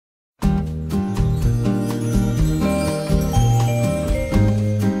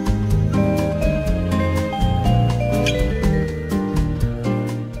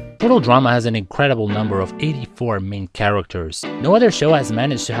Total Drama has an incredible number of 84 main characters. No other show has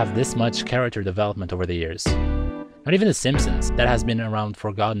managed to have this much character development over the years. Not even The Simpsons, that has been around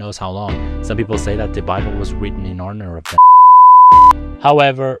for God knows how long. Some people say that the Bible was written in honor of them.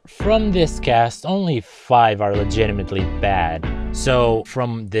 However, from this cast, only 5 are legitimately bad. So,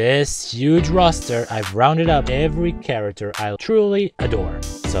 from this huge roster, I've rounded up every character I truly adore.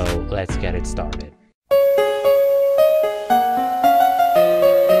 So, let's get it started.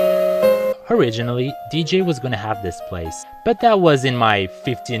 Originally, DJ was gonna have this place, but that was in my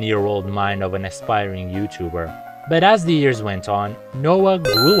 15-year-old mind of an aspiring YouTuber. But as the years went on, Noah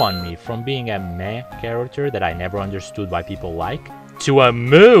grew on me from being a meh character that I never understood why people like, to a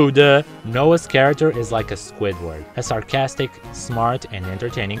mood. Noah's character is like a Squidward, a sarcastic, smart, and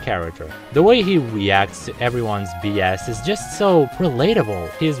entertaining character. The way he reacts to everyone's BS is just so relatable.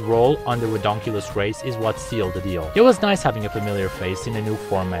 His role on the Redonkulous race is what sealed the deal. It was nice having a familiar face in a new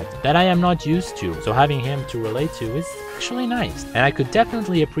format that I am not used to, so having him to relate to is actually nice. And I could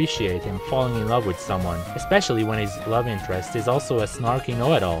definitely appreciate him falling in love with someone, especially when his love interest is also a snarky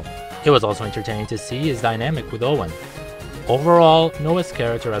know-it-all. It was also entertaining to see his dynamic with Owen. Overall, Noah's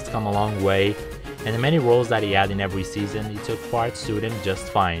character has come a long way, and the many roles that he had in every season, he took part suited him just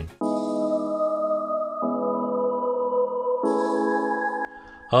fine.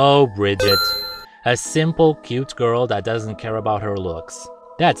 Oh, Bridget. A simple, cute girl that doesn't care about her looks.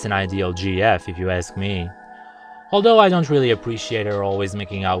 That's an ideal GF if you ask me. Although I don't really appreciate her always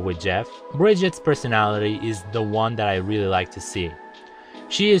making out with Jeff, Bridget's personality is the one that I really like to see.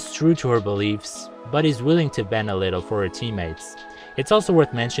 She is true to her beliefs, but is willing to bend a little for her teammates. It's also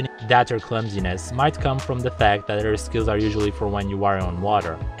worth mentioning that her clumsiness might come from the fact that her skills are usually for when you are on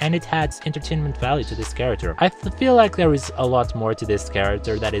water, and it adds entertainment value to this character. I feel like there is a lot more to this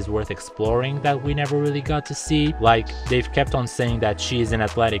character that is worth exploring that we never really got to see. Like, they've kept on saying that she is an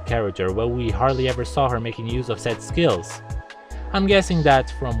athletic character, but we hardly ever saw her making use of said skills. I'm guessing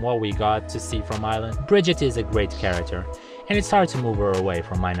that from what we got to see from Island, Bridget is a great character, and it's hard to move her away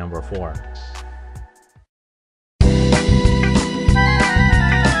from my number 4.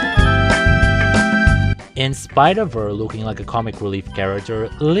 In spite of her looking like a comic relief character,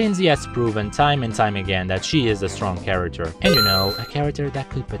 Lindsay has proven time and time again that she is a strong character. And you know, a character that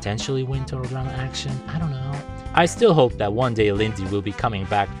could potentially win Total Drama Action, I don't know. I still hope that one day Lindsay will be coming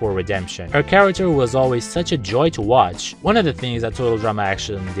back for redemption. Her character was always such a joy to watch. One of the things that Total Drama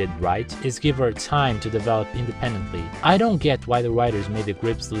Action did right is give her time to develop independently. I don't get why the writers made the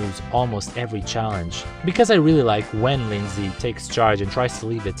Grips lose almost every challenge, because I really like when Lindsay takes charge and tries to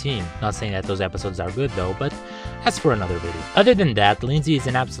lead the team. Not saying that those episodes are good though, but that's for another video. Other than that, Lindsay is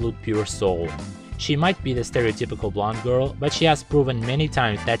an absolute pure soul. She might be the stereotypical blonde girl, but she has proven many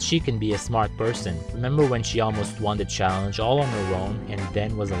times that she can be a smart person. Remember when she almost won the challenge all on her own and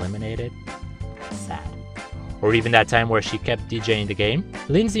then was eliminated? Sad. Or even that time where she kept DJing the game?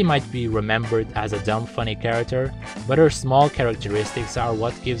 Lindsay might be remembered as a dumb, funny character, but her small characteristics are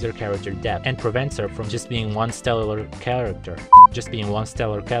what gives her character depth and prevents her from just being one stellar character. This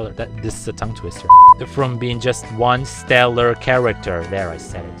is a tongue twister. From being just one stellar character. There, I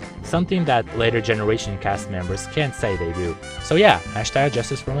said it. Something that later generation cast members can't say they do. So yeah, hashtag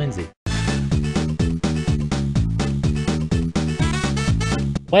justice for Lindsay.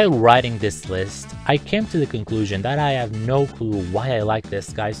 While writing this list, I came to the conclusion that I have no clue why I like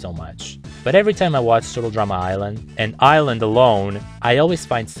this guy so much. But every time I watch Total Drama Island, and Island alone, I always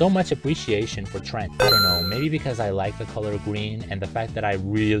find so much appreciation for Trent. I don't know, maybe because I like the color green and the fact that I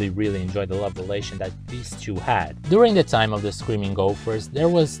really enjoy the love relation that these two had. During the time of the Screaming Gophers, there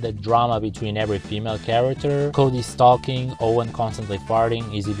was the drama between every female character, Cody stalking, Owen constantly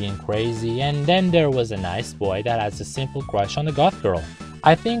farting, Izzy being crazy, and then there was a nice boy that has a simple crush on the goth girl.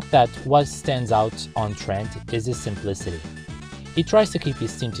 I think that what stands out on Trent is his simplicity. He tries to keep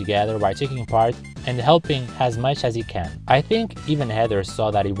his team together by taking part and helping as much as he can. I think even Heather saw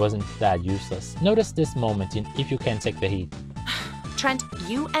that he wasn't that useless. Notice this moment in If You Can Take the Heat. Trent,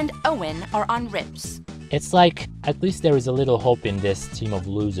 you and Owen are on rips. It's like, at least there is a little hope in this team of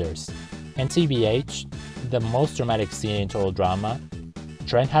losers. And TBH, the most dramatic scene in Total Drama,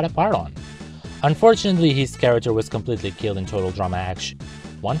 Trent had a part on. Unfortunately, his character was completely killed in Total Drama Action.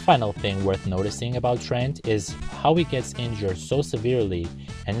 One final thing worth noticing about Trent is how he gets injured so severely,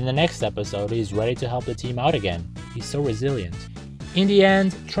 and in the next episode he's ready to help the team out again. He's so resilient. In the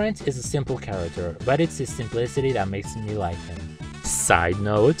end, Trent is a simple character, but it's his simplicity that makes me like him. Side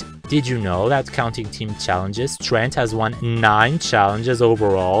note, did you know that counting team challenges, Trent has won 9 challenges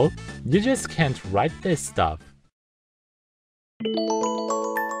overall? You just can't write this stuff.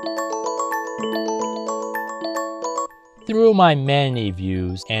 Through my many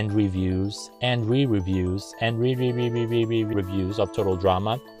views and reviews and re-reviews and re-reviews of Total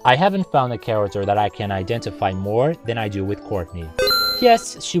Drama, I haven't found a character that I can identify more than I do with Courtney.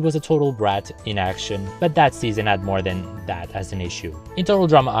 Yes, she was a total brat in action, but that season had more than that as an issue. In Total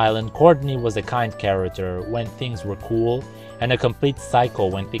Drama Island, Courtney was a kind character when things were cool, and a complete psycho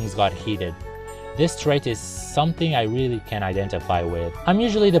when things got heated. This trait is something I really can identify with. I'm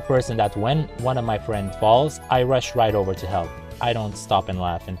usually the person that when one of my friends falls, I rush right over to help. I don't stop and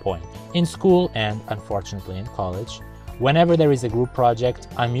laugh and point. In school, and unfortunately in college, whenever there is a group project,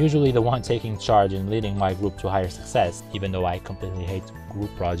 I'm usually the one taking charge and leading my group to higher success, even though I completely hate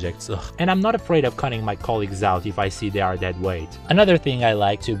group projects. Ugh. And I'm not afraid of cutting my colleagues out if I see they are dead weight. Another thing I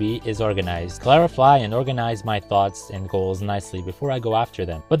like to be is organized. Clarify and organize my thoughts and goals nicely before I go after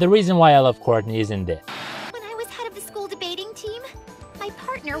them. But the reason why I love Courtney isn't this. When I was head of the school debating team, my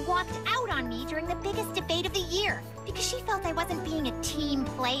partner walked out on me during the biggest debate of the year because she felt I wasn't being a team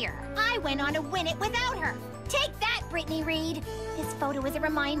player. I went on to win it without her. Take that, Brittany Reed! This photo is a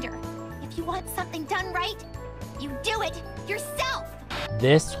reminder. If you want something done right, you do it yourself!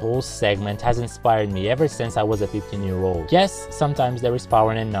 This whole segment has inspired me ever since I was a 15-year-old. Yes, sometimes there is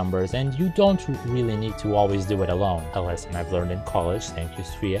power in numbers and you don't really need to always do it alone. A lesson I've learned in college, thank you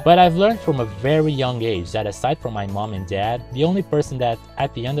Sofia. But I've learned from a very young age that aside from my mom and dad, the only person that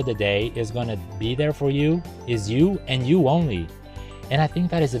at the end of the day is gonna be there for you is you and you only. And I think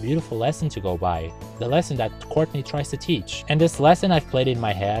that is a beautiful lesson to go by. The lesson that Courtney tries to teach. And this lesson I've played in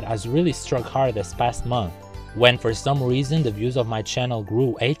my head has really struck hard this past month, when for some reason the views of my channel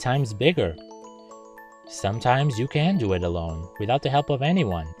grew 8 times bigger. Sometimes you can do it alone, without the help of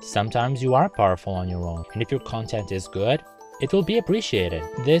anyone. Sometimes you are powerful on your own, and if your content is good, it will be appreciated.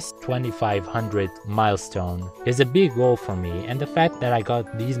 This 2500 milestone is a big goal for me, and the fact that I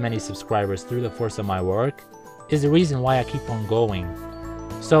got these many subscribers through the force of my work is the reason why I keep on going.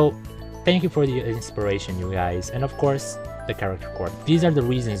 So, thank you for the inspiration, you guys, and of course, the character Courtney. These are the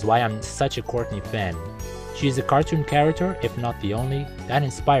reasons why I'm such a Courtney fan. She is a cartoon character, if not the only, that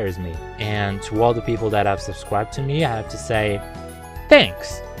inspires me. And to all the people that have subscribed to me, I have to say,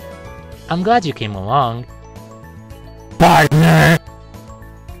 thanks! I'm glad you came along, partner!